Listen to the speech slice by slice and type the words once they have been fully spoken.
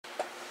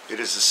It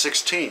is the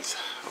 16th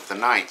of the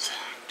 9th,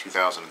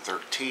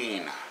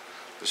 2013.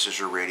 This is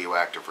your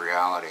radioactive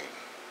reality.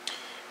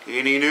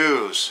 Any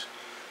news?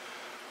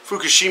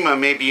 Fukushima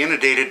may be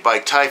inundated by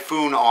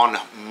typhoon on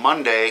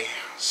Monday.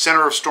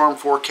 Center of storm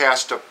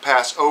forecast to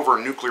pass over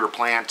nuclear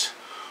plant.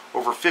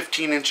 Over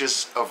 15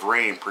 inches of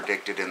rain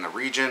predicted in the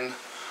region.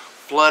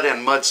 Flood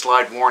and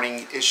mudslide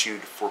warning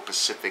issued for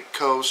Pacific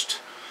coast.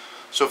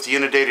 So if the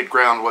inundated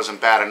ground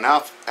wasn't bad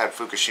enough at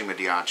Fukushima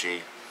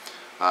Daiichi,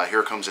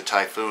 here comes a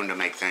typhoon to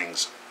make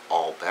things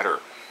all better.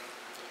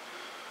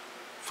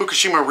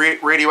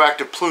 Fukushima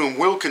radioactive plume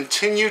will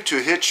continue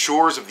to hit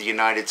shores of the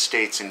United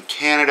States and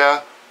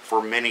Canada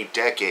for many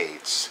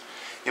decades.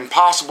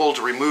 Impossible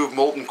to remove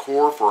molten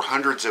core for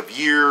hundreds of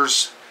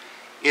years,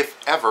 if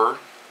ever.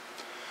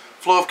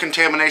 Flow of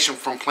contamination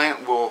from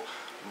plant will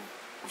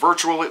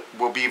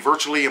be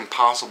virtually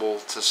impossible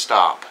to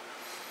stop.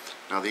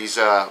 Now these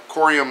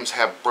coriums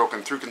have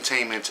broken through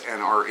containment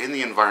and are in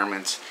the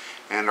environment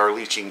and are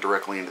leaching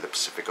directly into the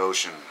Pacific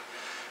Ocean.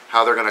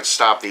 How they're going to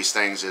stop these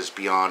things is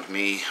beyond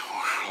me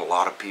or a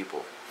lot of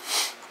people.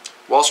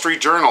 Wall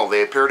Street Journal,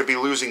 they appear to be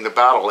losing the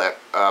battle at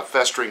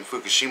festering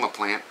Fukushima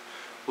plant.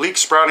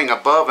 Leaks sprouting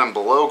above and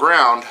below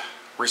ground.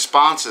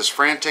 Response is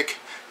frantic,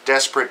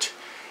 desperate,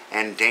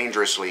 and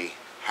dangerously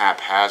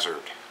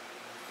haphazard.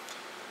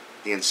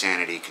 The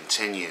insanity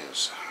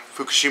continues.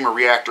 Fukushima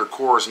reactor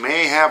cores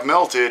may have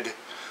melted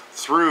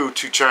through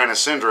to China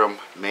syndrome,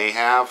 may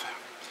have,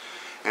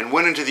 and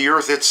went into the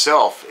earth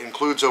itself.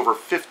 Includes over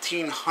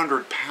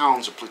 1,500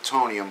 pounds of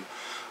plutonium.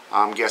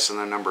 I'm guessing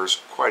the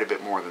number's quite a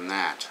bit more than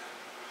that.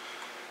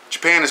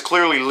 Japan is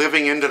clearly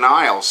living in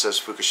denial, says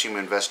Fukushima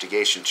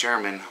investigation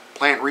chairman.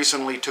 Plant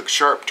recently took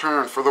sharp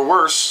turn for the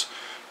worse.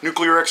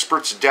 Nuclear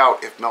experts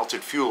doubt if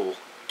melted fuel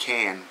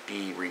can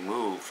be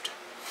removed.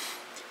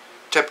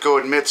 TEPCO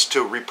admits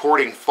to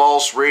reporting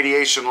false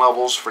radiation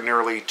levels for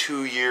nearly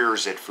 2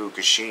 years at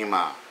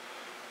Fukushima.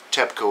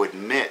 TEPCO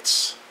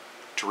admits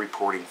to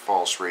reporting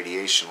false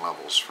radiation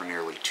levels for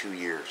nearly 2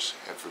 years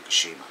at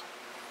Fukushima.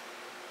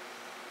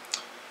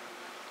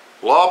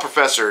 Law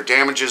professor,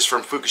 damages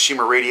from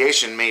Fukushima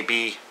radiation may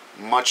be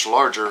much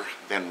larger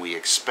than we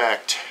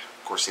expect.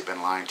 Of course, they've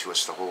been lying to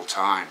us the whole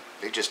time.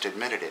 They just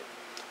admitted it.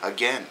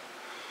 Again.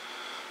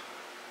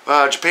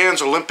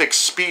 Japan's Olympic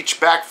speech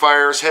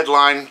backfires.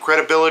 Headline,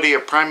 credibility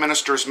of Prime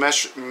Minister's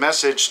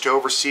message to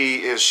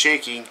oversee is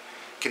shaking.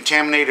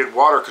 Contaminated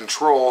water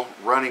control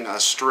running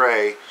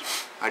astray.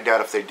 I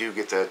doubt if they do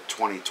get the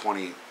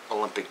 2020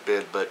 Olympic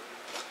bid, but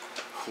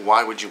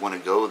why would you want to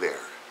go there?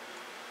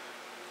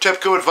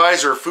 TEPCO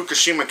advisor,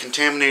 Fukushima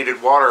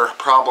contaminated water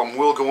problem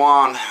will go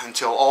on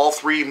until all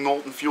 3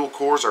 molten fuel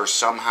cores are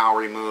somehow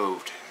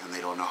removed, and they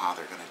don't know how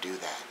they're going to do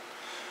that.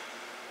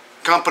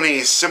 Company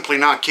is simply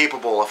not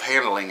capable of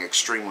handling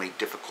extremely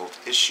difficult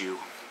issue,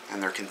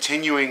 and they're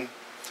continuing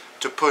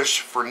to push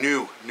for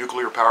new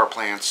nuclear power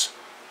plants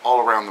all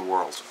around the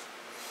world.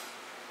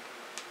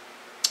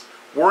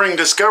 Worrying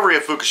discovery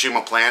of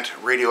Fukushima plant,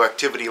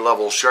 radioactivity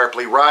levels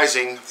sharply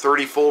rising,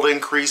 30-fold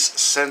increase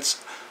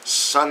since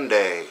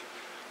Sunday.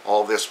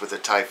 All this with a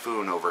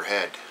typhoon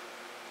overhead.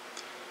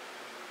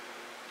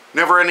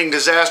 Never-ending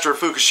disaster at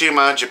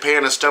Fukushima.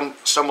 Japan is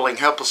stumbling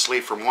helplessly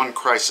from one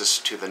crisis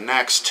to the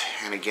next,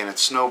 and again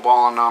it's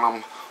snowballing on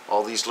them.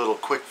 All these little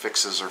quick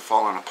fixes are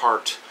falling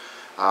apart.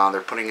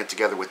 They're putting it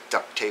together with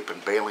duct tape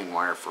and baling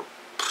wire for...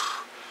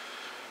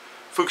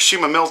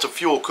 Fukushima melt of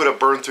fuel could have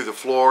burned through the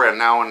floor and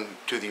now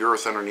into the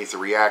earth underneath the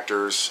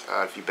reactors.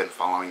 If you've been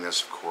following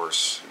this, of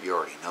course, you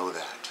already know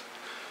that.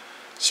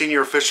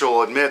 Senior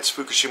official admits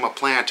Fukushima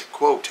plant,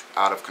 quote,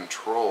 out of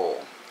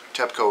control.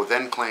 TEPCO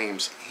then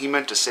claims he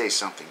meant to say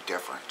something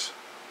different.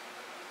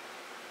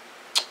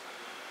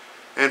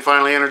 And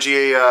finally,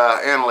 energy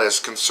analysts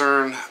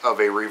concern of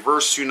a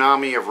reverse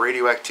tsunami of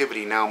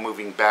radioactivity now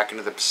moving back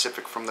into the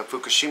Pacific from the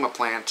Fukushima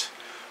plant.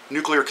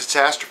 Nuclear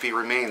catastrophe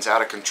remains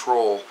out of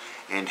control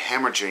and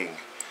hemorrhaging.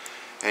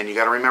 And you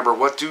got to remember,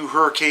 what do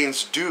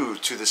hurricanes do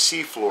to the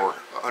seafloor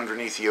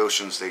underneath the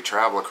oceans they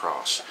travel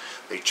across?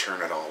 They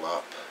churn it all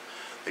up.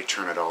 They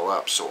turn it all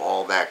up. So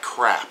all that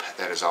crap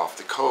that is off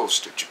the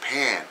coast of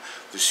Japan,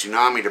 the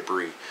tsunami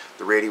debris,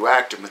 the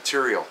radioactive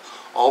material,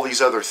 all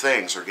these other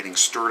things are getting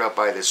stirred up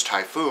by this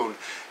typhoon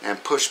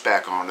and pushed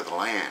back onto the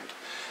land.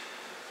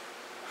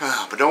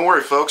 But don't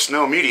worry, folks,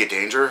 no immediate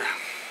danger.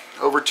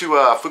 Over to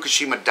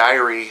Fukushima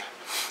Diary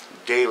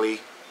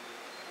Daily.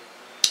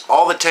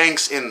 All the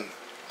tanks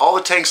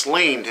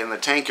leaned in the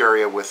tank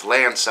area with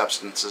land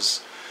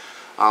substances.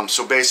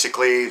 So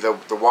basically,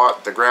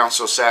 the ground's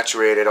so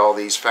saturated, all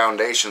these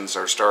foundations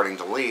are starting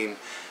to lean,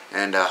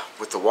 and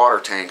with the water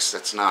tanks,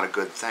 that's not a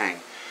good thing.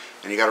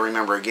 And you got to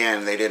remember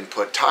again, they didn't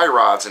put tie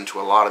rods into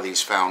a lot of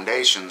these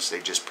foundations; they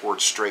just poured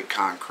straight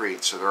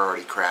concrete, so they're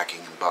already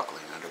cracking and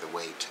buckling under the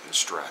weight and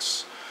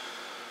stress.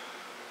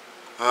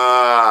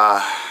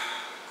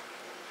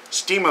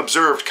 Steam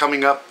observed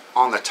coming up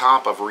on the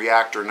top of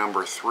reactor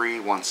number 3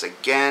 once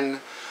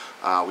again.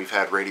 We've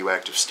had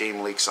radioactive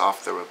steam leaks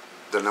off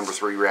the number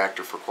 3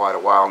 reactor for quite a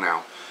while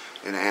now,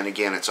 and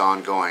again it's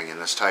ongoing,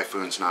 and this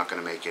typhoon's not going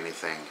to make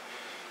anything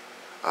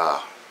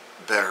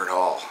better at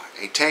all.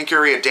 A tank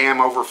area dam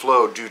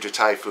overflowed due to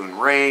typhoon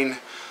rain,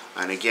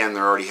 and again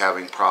they're already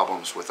having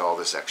problems with all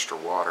this extra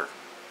water.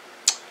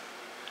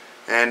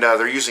 And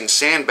they're using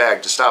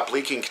sandbag to stop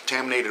leaking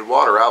contaminated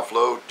water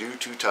outflow due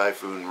to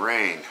typhoon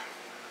rain.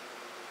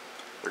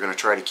 They're going to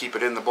try to keep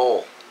it in the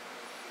bowl.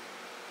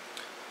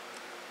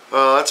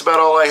 That's about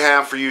all I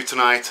have for you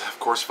tonight. Of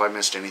course, if I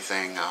missed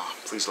anything,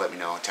 please let me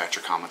know. Attach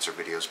your comments or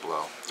videos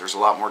below. There's a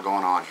lot more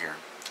going on here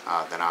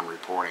than I'm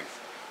reporting,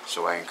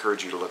 so I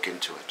encourage you to look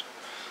into it.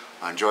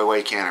 Enjoy while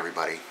you can,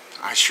 everybody.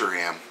 I sure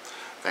am.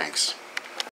 Thanks.